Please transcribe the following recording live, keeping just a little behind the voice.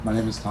My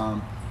name is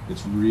Tom.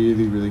 It's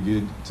really, really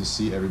good to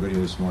see everybody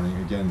here this morning.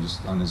 Again,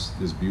 just on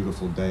this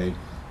beautiful day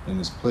in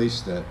this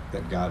place that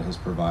God has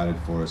provided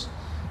for us.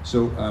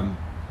 So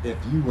if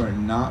you were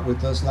not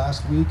with us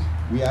last week,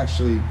 we've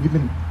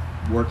been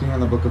working on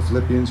the book of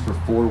Philippians for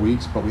 4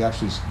 weeks, but we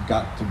actually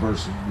got to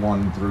verse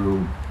 1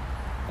 through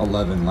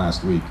 11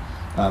 last week.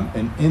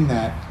 And in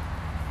that,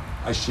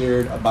 I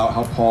shared about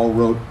how Paul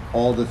wrote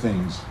all the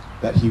things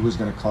that he was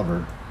going to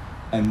cover.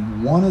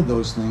 And one of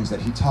those things that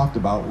he talked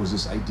about was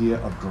this idea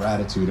of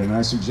gratitude. And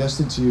I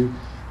suggested to you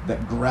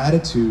that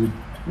gratitude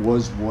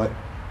was what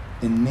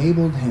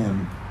enabled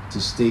him to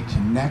stay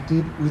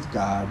connected with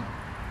God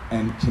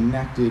and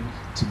connected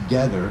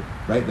together,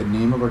 right? The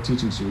name of our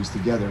teaching series,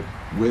 together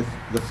with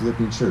the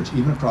Philippian church,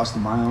 even across the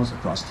miles,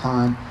 across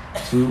time,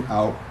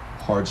 throughout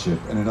hardship.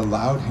 And it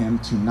allowed him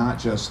to not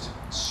just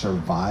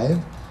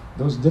survive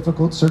those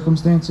difficult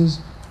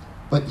circumstances,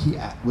 but he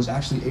was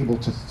actually able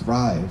to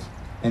thrive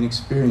and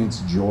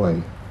experience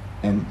joy.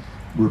 And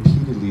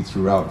repeatedly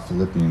throughout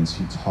Philippians,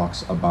 he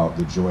talks about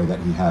the joy that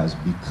he has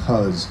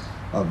because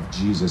of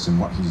Jesus and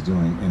what he's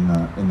doing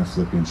in the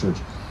Philippian church.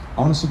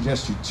 I want to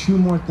suggest to you 2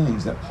 more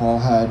things that Paul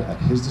had at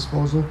his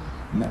disposal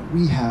and that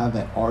we have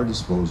at our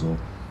disposal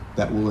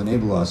that will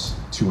enable us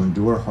to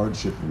endure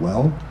hardship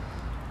well,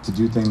 to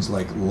do things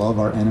like love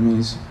our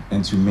enemies,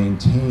 and to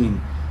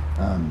maintain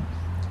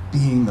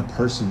being the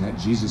person that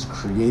Jesus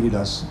created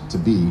us to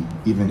be,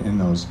 even in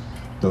those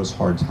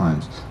hard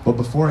times. But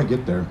before I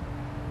get there,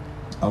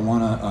 I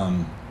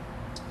want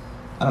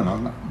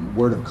to,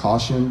 word of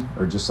caution,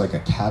 or just like a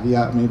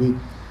caveat maybe.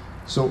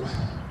 So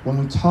when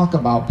we talk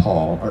about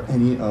Paul or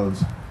any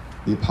of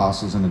the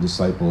apostles and the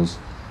disciples,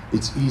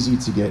 it's easy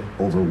to get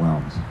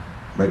overwhelmed,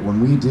 right?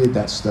 When we did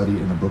that study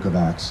in the book of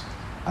Acts,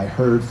 I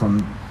heard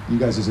from you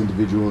guys as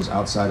individuals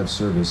outside of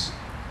service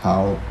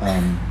how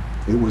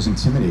it was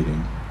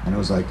intimidating. And it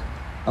was like,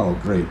 oh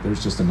great,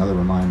 there's just another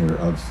reminder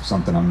of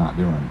something I'm not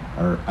doing,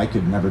 or I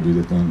could never do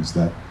the things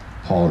that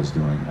Paul is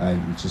doing.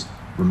 It's just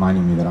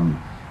reminding me that I'm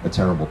a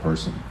terrible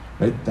person,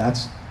 right?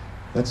 That's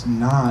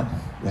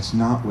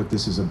not what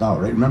this is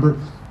about, right? Remember,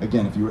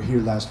 again, if you were here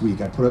last week,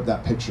 I put up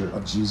that picture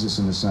of Jesus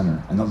in the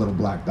center and the little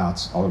black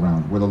dots all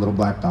around. We're the little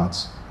black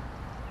dots,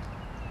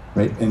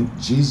 right? And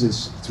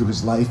Jesus, through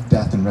his life,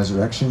 death, and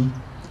resurrection,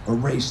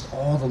 erased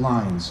all the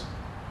lines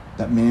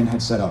that man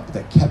had set up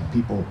that kept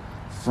people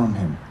from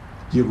him.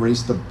 He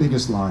erased the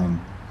biggest line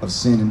of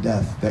sin and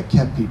death that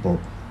kept people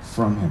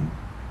from him.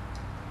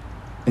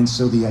 And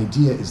so the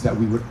idea is that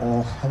we would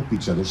all help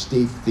each other,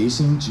 stay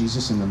facing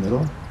Jesus in the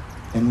middle,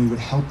 and we would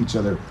help each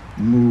other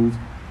move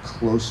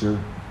closer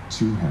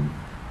to him.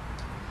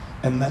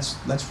 And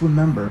let's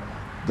remember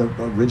the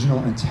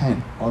original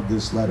intent of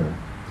this letter.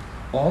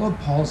 All of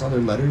Paul's other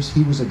letters,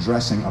 he was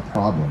addressing a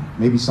problem.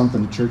 Maybe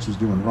something the church was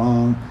doing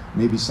wrong,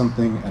 maybe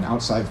something, an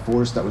outside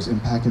force that was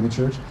impacting the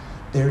church.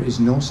 There is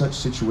no such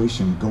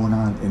situation going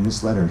on in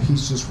this letter.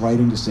 He's just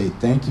writing to say,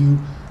 thank you,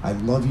 I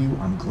love you,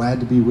 I'm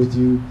glad to be with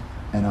you,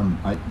 and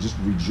I just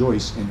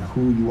rejoice in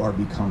who you are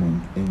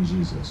becoming in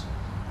Jesus.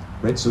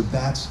 Right? So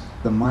that's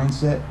the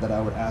mindset that I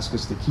would ask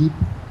us to keep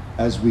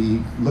as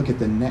we look at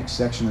the next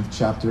section of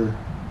chapter 1.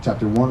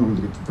 We're going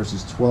to look at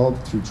verses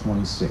 12 through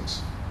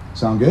 26.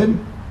 Sound good?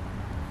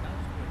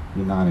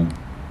 You're nodding.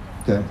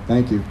 Okay,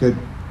 thank you. Good.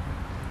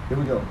 Here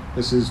we go.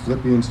 This is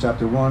Philippians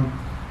chapter 1.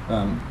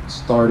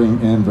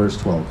 Starting in verse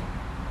 12.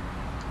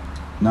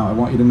 Now I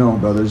want you to know,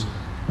 brothers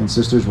and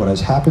sisters, what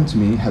has happened to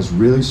me has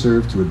really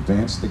served to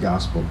advance the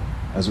gospel.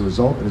 As a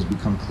result, it has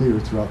become clear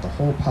throughout the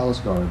whole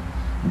palace guard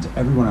and to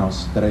everyone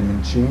else that I'm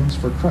in chains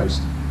for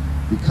Christ.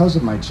 Because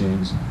of my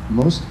chains,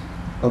 most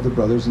of the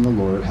brothers in the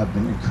Lord have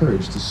been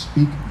encouraged to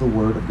speak the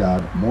word of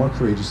God more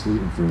courageously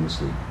and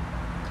fearlessly.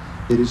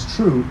 It is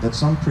true that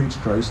some preach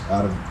Christ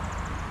out of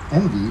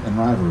envy and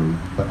rivalry,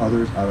 but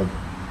others out of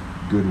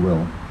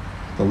goodwill.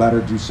 The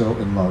latter do so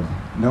in love,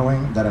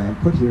 knowing that I am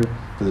put here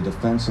for the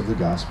defense of the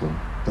gospel.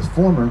 The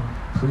former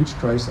preach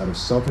Christ out of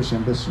selfish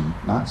ambition,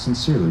 not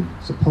sincerely,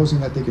 supposing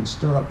that they can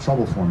stir up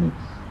trouble for me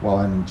while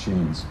I'm in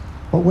chains.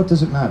 But what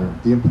does it matter?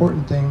 The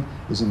important thing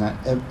is in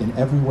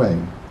every way,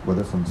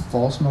 whether from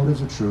false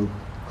motives or true,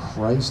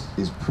 Christ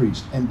is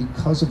preached, and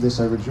because of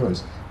this I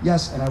rejoice.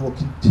 Yes, and I will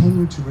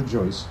continue to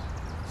rejoice,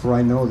 for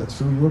I know that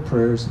through your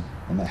prayers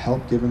and the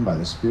help given by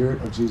the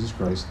Spirit of Jesus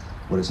Christ,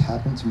 what has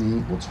happened to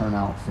me will turn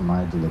out for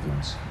my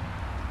deliverance.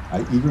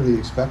 I eagerly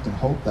expect and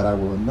hope that I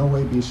will in no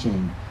way be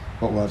ashamed,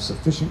 but will have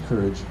sufficient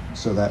courage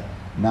so that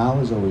now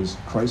as always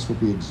Christ will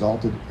be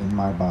exalted in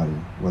my body,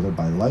 whether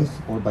by life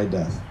or by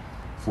death.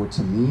 For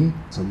to me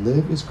to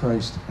live is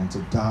Christ and to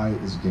die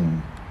is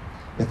gain.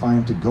 If I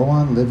am to go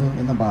on living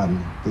in the body,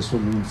 this will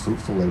mean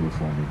fruitful labor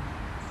for me.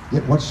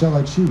 Yet what shall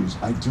I choose?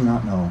 I do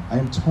not know. I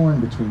am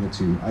torn between the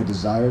two. I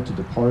desire to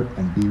depart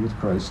and be with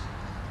Christ,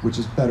 which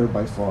is better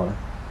by far.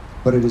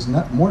 But it is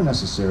not more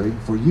necessary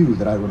for you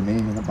that I remain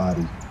in the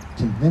body.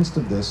 Convinced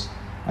of this,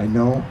 I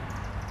know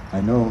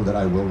that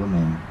I will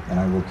remain, and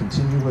I will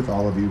continue with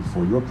all of you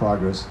for your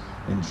progress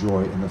and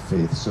joy in the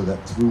faith, so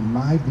that through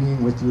my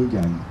being with you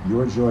again,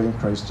 your joy in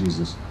Christ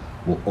Jesus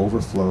will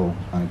overflow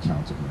on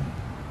account of me.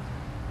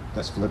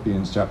 That's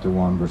Philippians chapter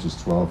 1, verses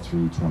 12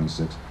 through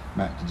 26.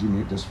 Matt, could you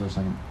mute this for a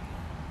second?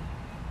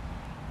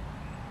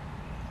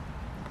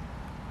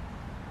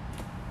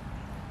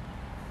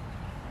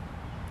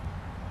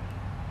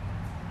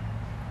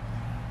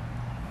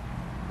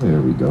 There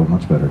we go,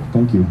 much better.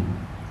 Thank you.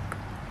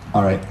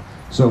 All right,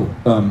 so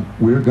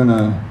we're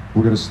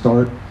gonna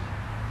start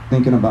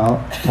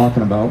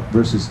talking about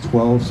verses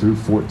 12 through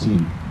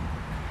 14.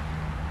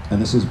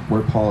 And this is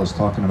where Paul is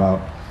talking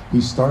about. He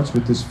starts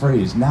with this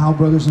phrase, "Now,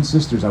 brothers and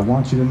sisters, I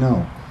want you to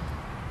know."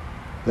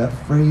 That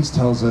phrase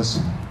tells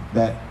us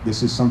that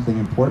this is something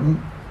important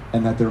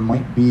and that there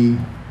might be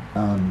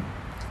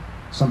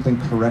something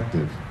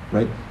corrective,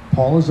 right?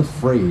 Paul is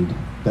afraid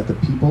that the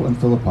people in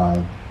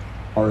Philippi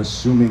are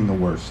assuming the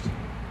worst.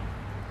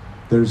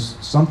 There's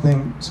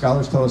something,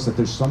 scholars tell us that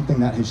there's something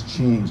that has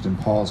changed in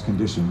Paul's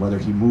condition, whether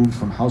he moved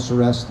from house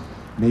arrest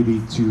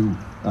maybe to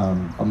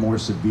a more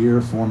severe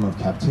form of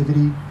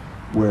captivity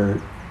where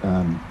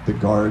the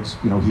guards,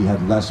 he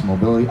had less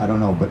mobility. I don't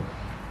know, but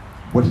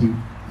what he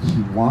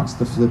wants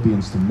the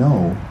Philippians to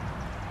know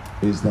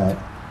is that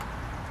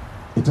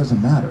it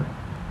doesn't matter,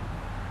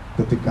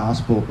 that the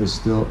gospel is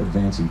still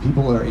advancing.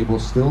 People are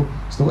still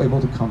able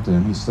to come to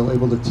him. He's still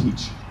able to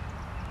teach.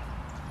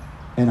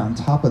 And on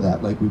top of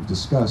that, like we've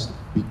discussed,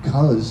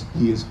 because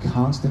he is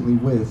constantly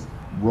with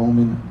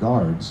Roman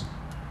guards,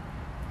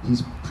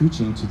 he's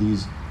preaching to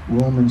these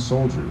Roman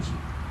soldiers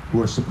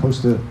who are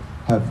supposed to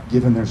have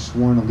given their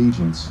sworn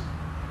allegiance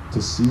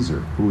to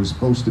Caesar, who is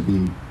supposed to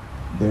be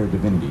their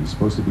divinity. He's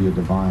supposed to be a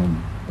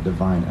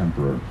divine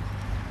emperor.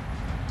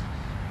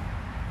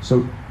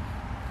 So,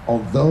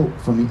 although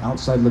from the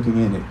outside looking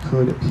in, it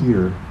could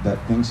appear that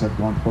things have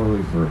gone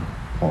poorly for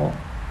Paul,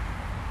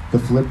 the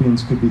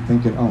Philippians could be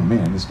thinking, "Oh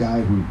man, this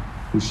guy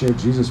who shared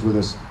Jesus with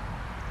us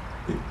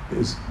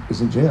is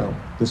in jail.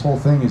 This whole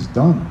thing is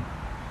done,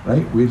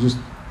 right? We just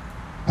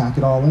pack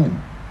it all in."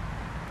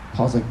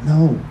 Paul's like,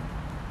 "No,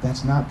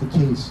 that's not the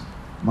case.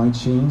 My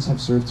chains have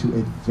served to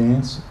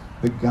advance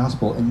the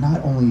gospel." And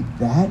not only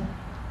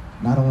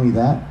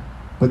that,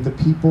 but the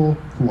people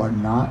who are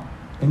not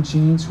in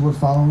chains, who are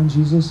following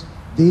Jesus,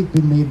 they've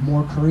been made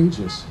more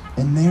courageous,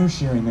 and they're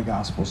sharing the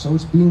gospel. So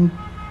it's being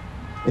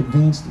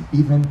advanced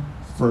even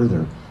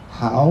further.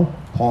 How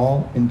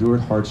Paul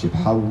endured hardship,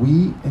 how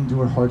we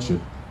endure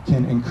hardship,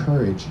 can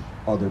encourage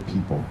other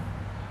people.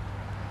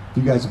 If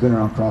you guys have been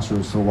around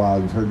Crossroads for a while,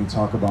 you've heard me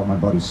talk about my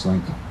buddy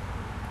Slink.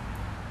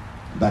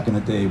 Back in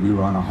the day, we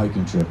were on a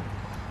hiking trip,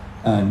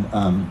 and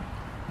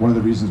one of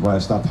the reasons why I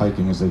stopped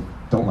hiking is I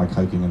don't like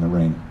hiking in the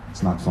rain.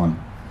 It's not fun.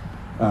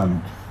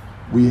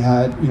 We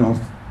had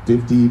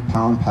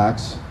 50-pound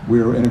packs.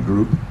 We were in a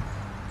group,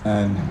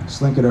 and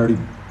Slink had already,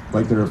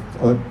 there were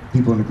other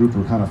people in the group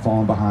who were kind of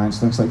falling behind.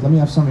 Slink's like, "Let me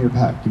have some of your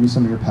pack. Give me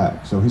some of your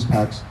pack." So his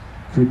pack's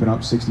creeping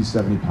up 60,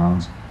 70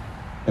 pounds,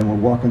 and we're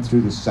walking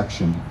through this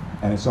section,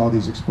 and it's all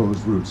these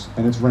exposed roots,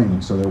 and it's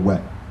raining, so they're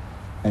wet.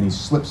 And he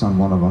slips on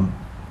one of them,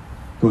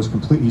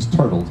 he's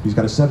turtled. He's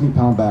got a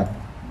 70-pound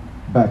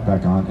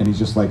backpack on, and he's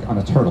just like on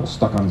a turtle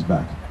stuck on his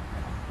back.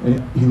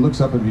 And he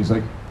looks up at me, he's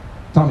like,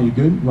 "Tommy, you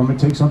good? You want me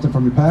to take something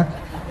from your pack?"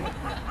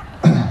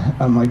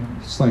 I'm like,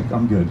 "Slink,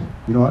 I'm good.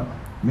 You know what?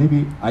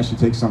 Maybe I should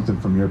take something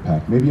from your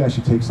pack. Maybe I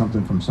should take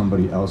something from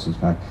somebody else's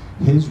pack."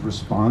 His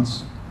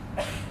response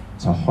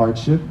to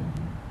hardship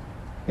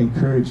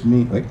encouraged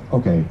me,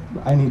 okay,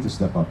 I need to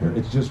step up here.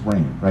 It's just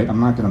rain, right? I'm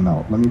not gonna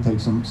melt. Let me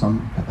take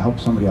help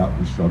somebody out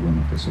who's struggling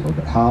with this a little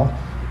bit. How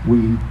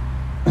we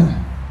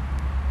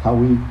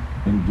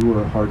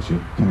endure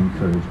hardship can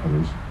encourage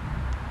others.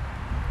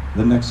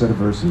 The next set of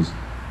verses,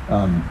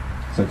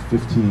 it's like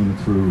 15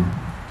 through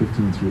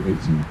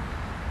 18.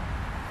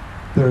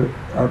 There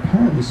are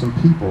apparently some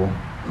people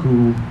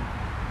who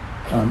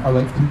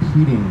are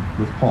competing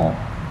with Paul,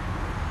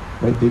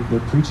 right? They're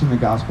preaching the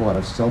gospel out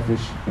of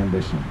selfish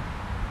ambition.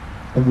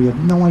 And we have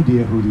no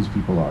idea who these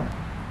people are.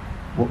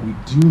 What we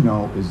do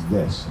know is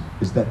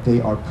that they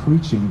are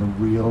preaching the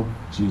real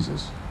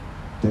Jesus.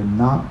 They're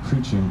not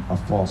preaching a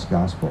false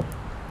gospel.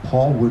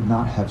 Paul would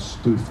not have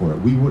stood for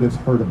it. We would have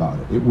heard about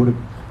it.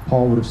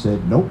 Paul would have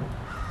said, "Nope,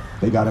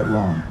 they got it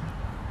wrong."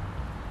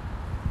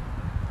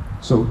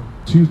 So,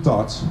 two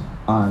thoughts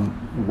on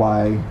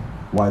why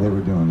they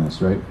were doing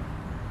this, right?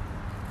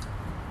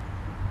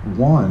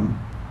 One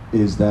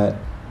is that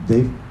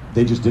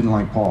they just didn't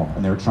like Paul,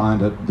 and they were trying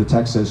to, the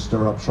text says,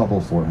 stir up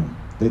trouble for him.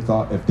 They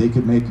thought if they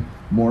could make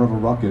more of a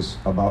ruckus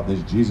about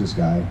this Jesus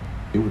guy,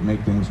 it would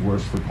make things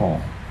worse for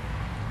Paul.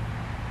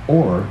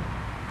 Or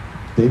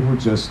they were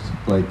just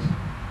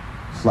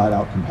flat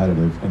out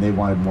competitive, and they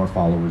wanted more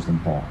followers than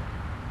Paul.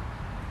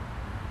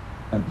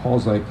 And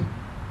Paul's like,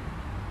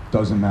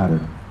 "Doesn't matter.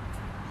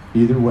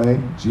 Either way,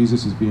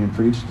 Jesus is being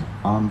preached.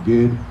 I'm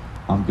good.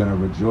 I'm gonna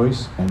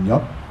rejoice, and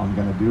yup, I'm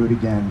gonna do it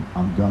again.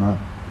 I'm gonna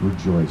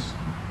rejoice."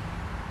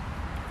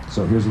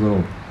 So here's a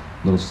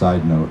little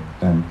side note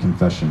and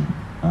confession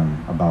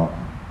about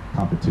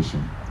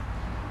competition.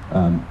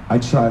 I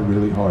try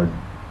really hard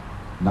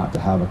not to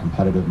have a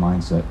competitive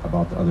mindset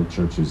about the other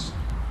churches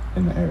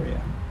in the area,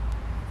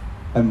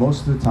 and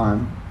most of the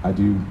time I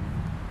do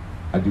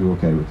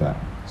okay with that.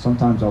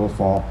 Sometimes I will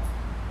fall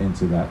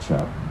into that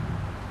trap.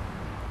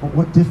 But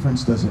what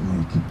difference does it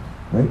make,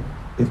 right?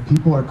 If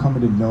people are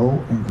coming to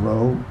know and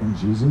grow in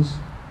Jesus,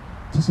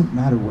 it doesn't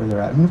matter where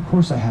they're at. I mean, of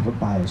course I have a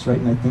bias, right?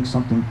 And I think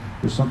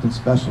there's something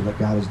special that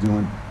God is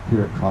doing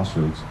here at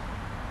Crossroads.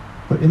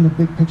 But in the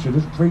big picture,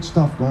 there's great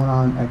stuff going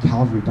on at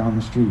Calvary down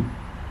the street.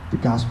 The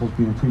gospel's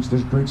being preached.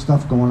 There's great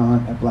stuff going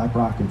on at Black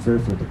Rock and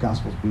Fairfield. The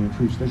gospel's being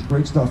preached. There's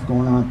great stuff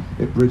going on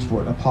at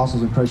Bridgeport.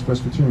 Apostles in Christ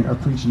Presbyterian are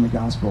preaching the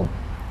gospel,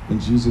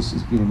 and Jesus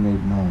is being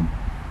made known.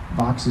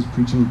 Vox is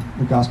preaching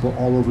the gospel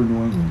all over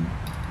New England.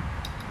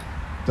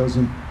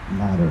 Doesn't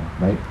matter,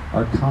 right?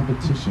 Our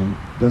competition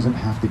doesn't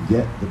have to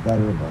get the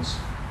better of us.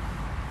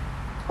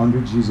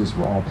 Under Jesus,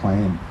 we're all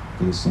playing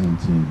for the same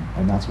team,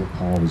 and that's what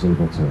Paul was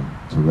able to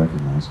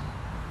recognize.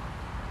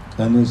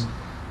 Then there's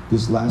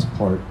this last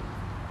part,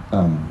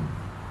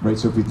 right?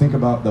 So if we think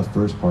about the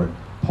first part,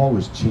 Paul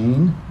was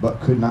chained but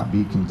could not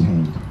be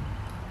contained.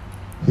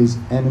 His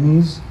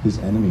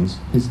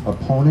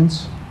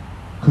opponents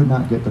could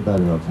not get the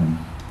better of him.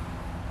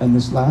 And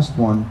this last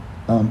one,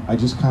 I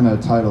just kind of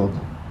titled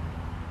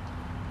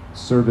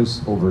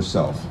Service Over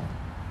Self.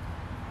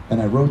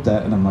 And I wrote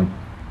that and I'm like,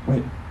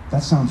 wait,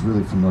 that sounds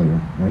really familiar,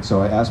 right?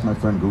 So I asked my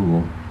friend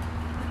Google,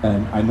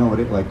 and I know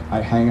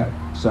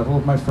several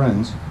of my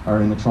friends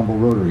are in the Trumbull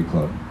Rotary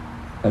Club,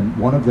 and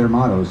one of their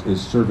mottos is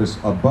service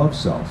above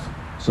self.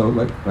 So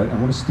right, I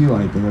don't want to steal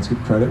anything, let's give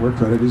credit where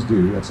credit is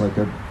due. That's like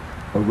a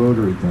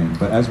Rotary thing.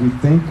 But as we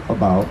think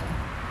about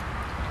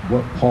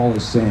what Paul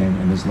is saying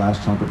in this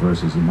last chunk of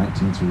verses,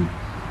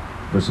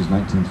 verses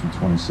 19 through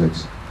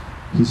 26,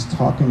 he's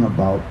talking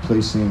about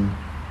placing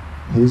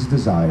his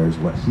desires,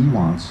 what he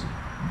wants,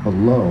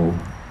 below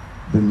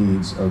the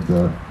needs of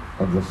the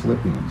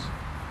Philippians.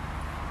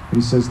 But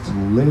he says to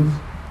live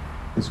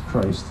is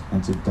Christ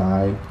and to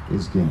die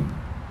is gain.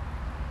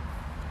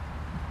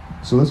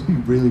 So let's be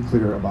really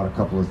clear about a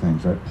couple of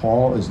things, right?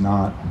 Paul is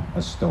not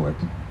a Stoic.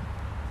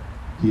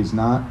 He is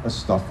not a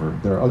stuffer.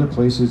 There are other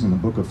places in the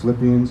book of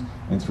Philippians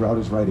and throughout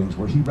his writings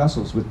where he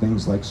wrestles with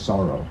things like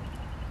sorrow,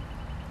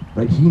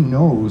 right? He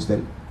knows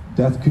that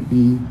death could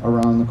be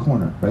around the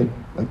corner, right?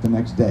 Like the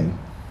next day.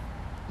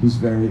 He's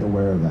very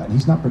aware of that. And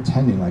he's not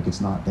pretending like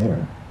it's not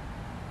there.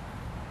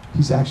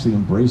 He's actually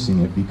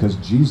embracing it because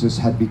Jesus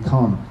had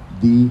become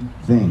the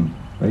thing,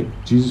 right?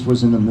 Jesus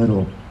was in the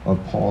middle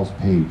of Paul's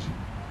page.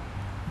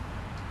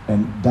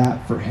 And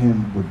that for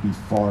him would be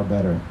far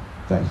better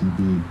that he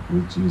be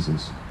with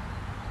Jesus.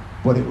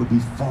 But it would be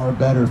far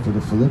better for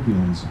the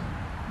Philippians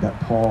that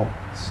Paul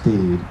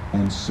stayed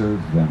and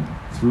served them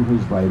through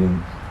his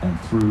writing and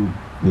through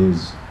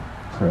his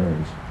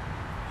prayers.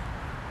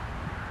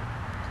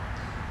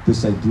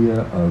 This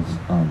idea of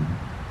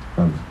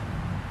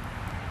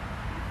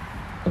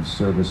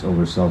service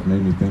over self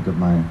made me think of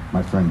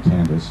my friend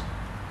Candace.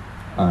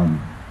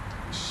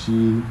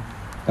 She,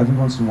 every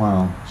once in a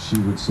while, she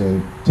would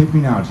say, "Take me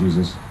now,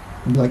 Jesus."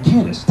 And be like,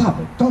 "Candace, stop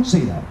it, don't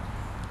say that."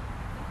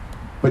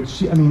 But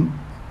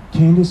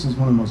Candace is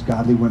one of the most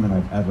godly women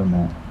I've ever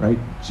met, right?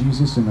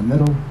 Jesus in the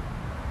middle,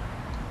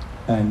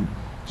 and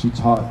she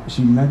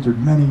mentored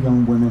many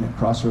young women at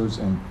Crossroads,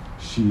 and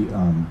she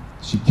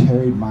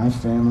carried my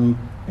family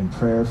in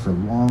prayer for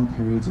long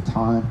periods of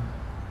time.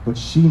 But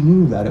she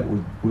knew that it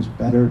was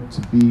better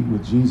to be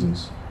with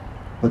Jesus,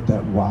 but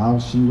that while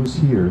she was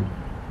here,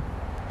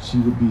 she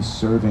would be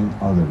serving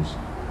others,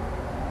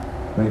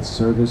 right?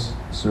 Service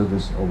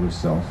over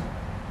self.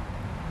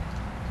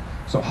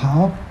 So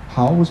how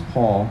was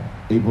Paul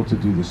able to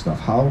do this stuff?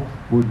 How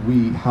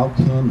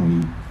can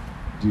we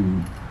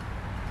do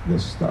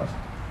this stuff?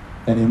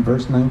 And in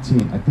verse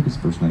 19, I think it's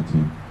verse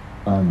 19,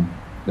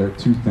 there are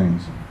two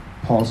things.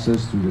 Paul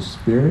says, through the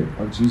Spirit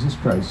of Jesus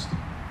Christ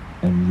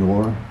and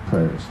your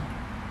prayers.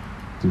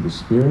 Through the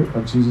Spirit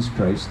of Jesus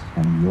Christ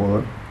and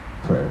your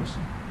prayers.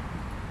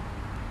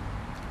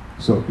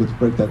 So let's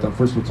break that down.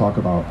 First we'll talk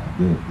about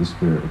the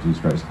Spirit of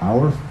Jesus Christ.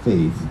 Our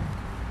faith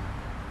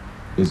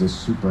is a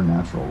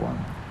supernatural one.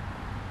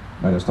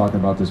 Right, I was talking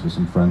about this with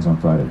some friends on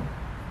Friday.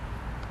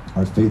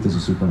 Our faith is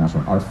a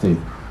supernatural one. Our faith,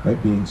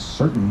 right, being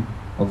certain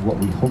of what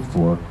we hope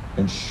for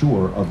and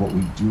sure of what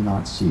we do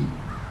not see.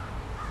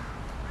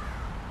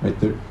 Right,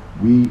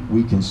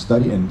 we can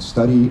study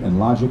and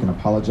logic and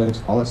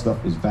apologetics, all that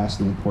stuff is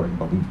vastly important,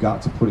 but we've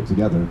got to put it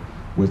together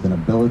with an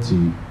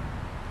ability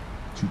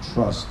to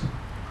trust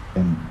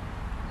in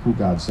who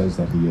God says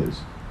that he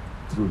is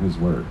through his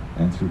word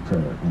and through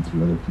prayer and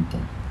through other people.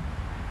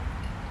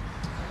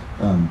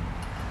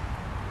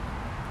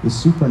 The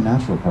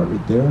supernatural part,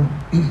 right there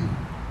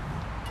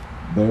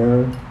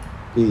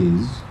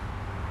is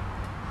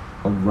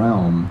a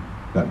realm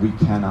that we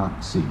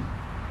cannot see.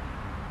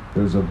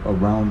 There's a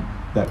realm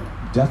that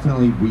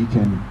definitely we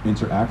can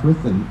interact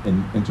with and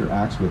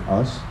interacts with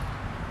us,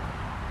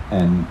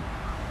 and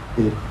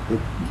it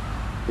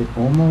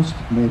almost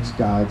makes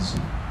God's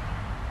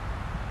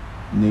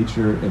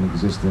nature and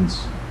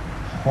existence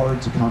hard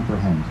to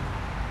comprehend.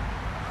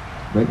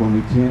 Right, when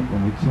we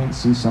can't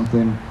see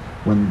something,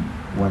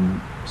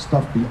 when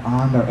stuff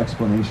beyond our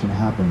explanation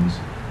happens,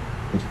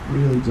 It's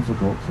really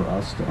difficult for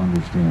us to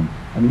understand.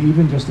 I mean,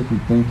 even just if we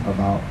think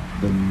about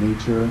the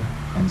nature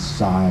and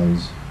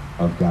size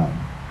of God.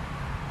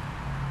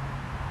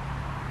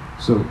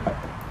 So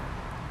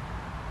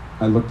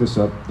I looked this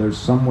up. There's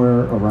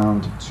somewhere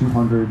around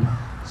 200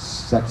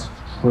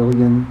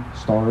 sextrillion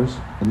stars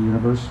in the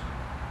universe.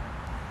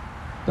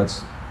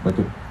 That's like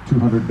a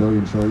 200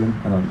 billion trillion.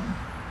 I don't.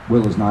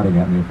 Will is nodding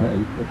at me.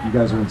 If you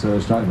guys are into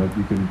astronomy, like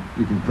you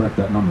can correct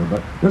that number.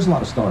 But there's a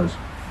lot of stars.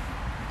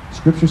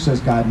 Scripture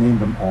says God named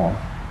them all.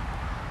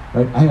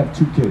 Right? I have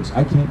 2 kids.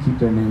 I can't keep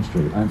their names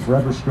straight. I'm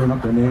forever screwing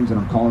up their names, and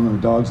I'm calling them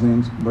the dogs'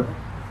 names. But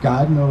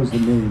God knows the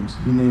names.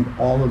 He named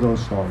all of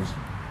those stars.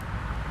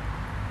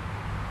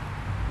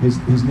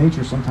 His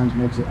nature sometimes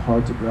makes it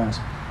hard to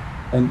grasp.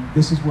 And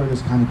this is where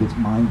this kind of gets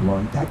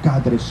mind-blowing. That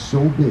God that is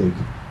so big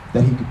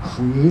that he could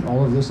create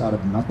all of this out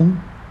of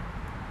nothing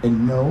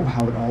and know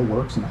how it all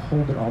works and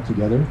hold it all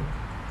together.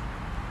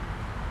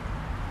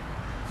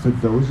 For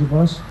those of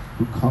us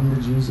who come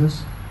to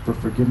Jesus for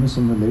forgiveness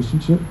and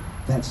relationship,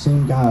 that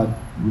same God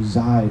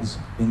resides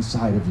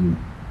inside of you.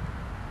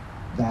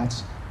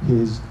 That's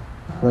his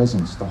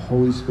presence. The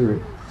Holy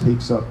Spirit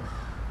takes up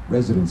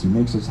residence. He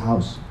makes his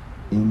house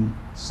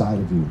inside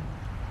of you.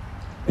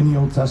 In the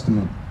Old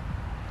Testament,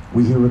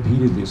 we hear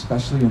repeatedly,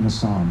 especially in the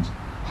Psalms,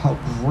 how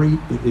great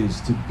it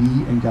is to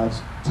be in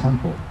God's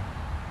temple,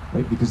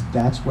 right? Because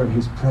that's where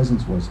his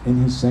presence was, in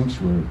his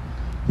sanctuary.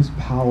 His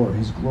power,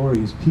 his glory,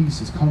 his peace,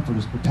 his comfort,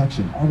 his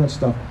protection, all that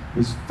stuff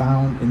is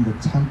found in the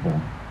temple.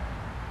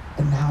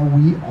 And now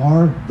we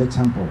are the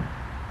temple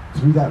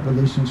through that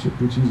relationship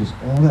with Jesus.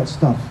 All that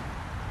stuff,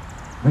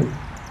 right?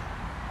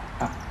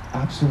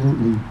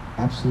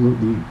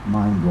 Absolutely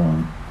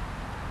mind-blowing.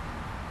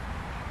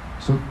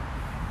 So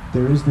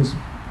there is this,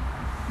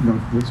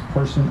 this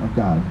person of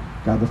God,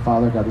 God the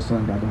Father, God the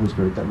Son, God the Holy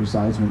Spirit, that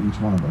resides in each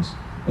one of us.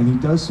 And he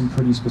does some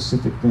pretty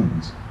specific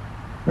things,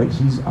 right?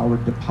 He's our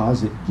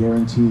deposit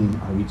guaranteeing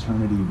our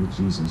eternity with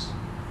Jesus.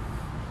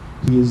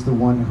 He is the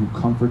one who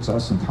comforts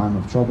us in time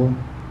of trouble.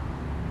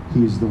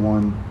 He is the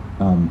one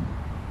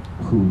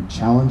who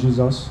challenges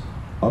us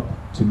up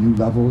to new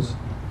levels.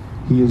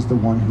 He is the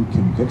one who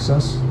convicts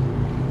us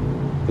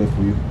if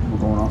we're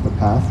going off the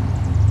path.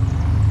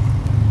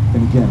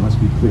 And again, let's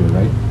be clear,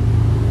 right?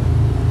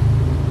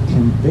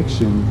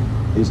 Conviction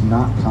is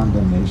not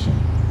condemnation.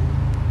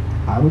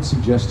 I would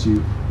suggest to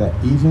you that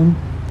even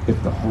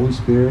if the Holy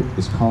Spirit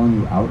is calling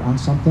you out on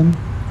something,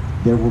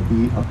 there will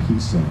be a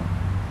peace in it.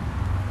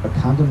 A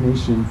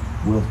condemnation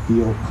will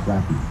feel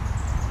crappy.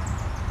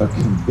 A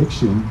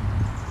conviction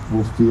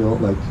will feel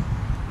like,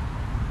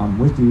 I'm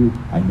with you,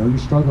 I know you're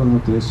struggling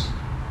with this,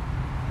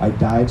 I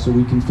died so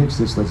we can fix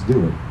this, let's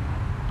do it.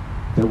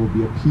 There will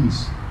be a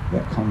peace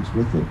that comes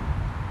with it.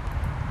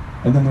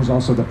 And then there's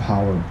also the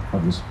power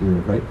of the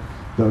Spirit, right?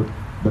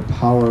 The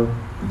power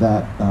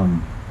that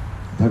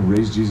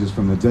raised Jesus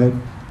from the dead,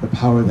 the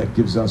power that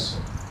gives us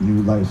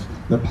new life,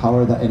 the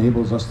power that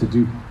enables us to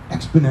do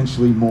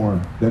exponentially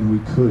more than we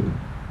could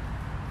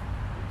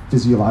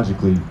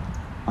physiologically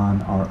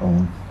on our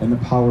own, and the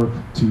power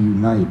to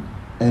unite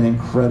an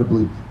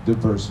incredibly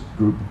diverse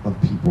group of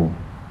people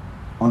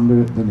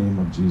under the name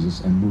of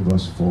Jesus and move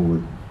us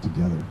forward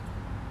together.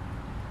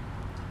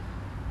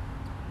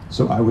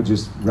 So I would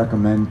just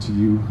recommend to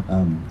you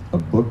a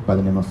book by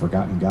the name of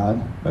Forgotten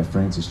God by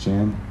Francis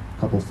Chan.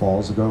 A couple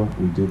falls ago,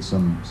 we did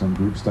some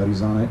group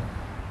studies on it.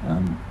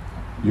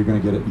 You're gonna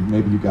get it,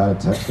 maybe you got a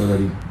text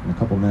already. In a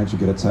couple minutes you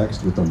get a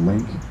text with a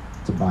link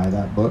to buy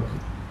that book,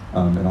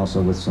 and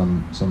also with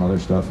some other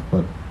stuff.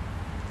 But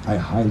I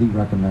highly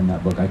recommend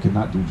that book. I could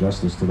not do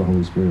justice to the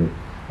Holy Spirit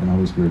and the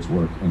Holy Spirit's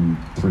work in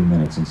 3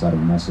 minutes inside of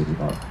a message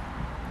about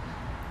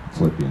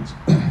Philippians.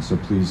 So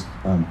please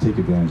take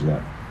advantage of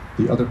that.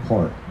 The other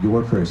part,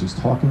 your prayers, he's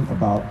talking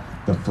about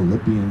the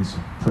Philippians'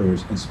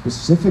 prayers, and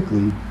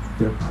specifically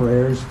their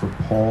prayers for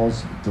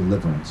Paul's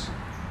deliverance.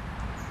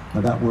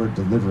 Now that word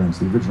deliverance,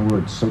 the original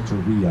word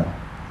soteria,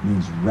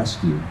 means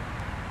rescue.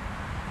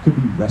 It could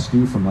be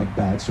rescue from like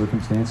bad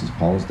circumstances.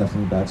 Paul is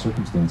definitely bad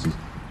circumstances.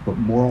 But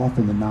more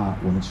often than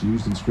not, when it's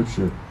used in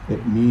Scripture,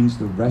 it means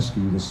the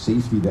rescue, the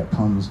safety that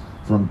comes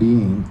from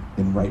being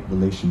in right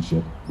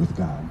relationship with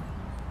God.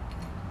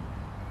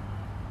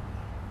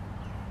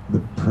 The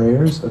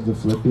prayers of the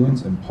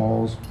Philippians and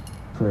Paul's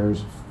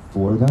prayers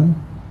for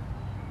them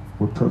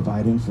were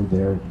providing for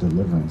their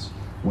deliverance.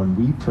 When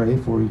we pray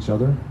for each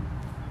other,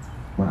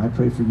 when I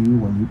pray for you,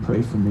 when you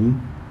pray for me,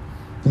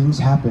 things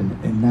happen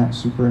in that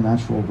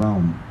supernatural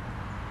realm,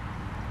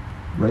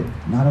 right?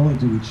 Not only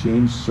do we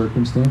change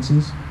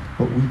circumstances,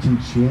 but we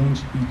can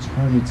change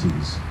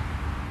eternities.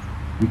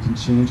 We can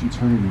change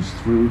eternities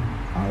through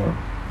our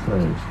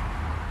prayers.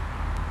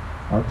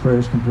 Our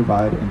prayers can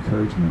provide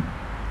encouragement.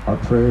 Our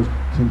prayers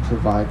can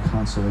provide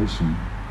consolation.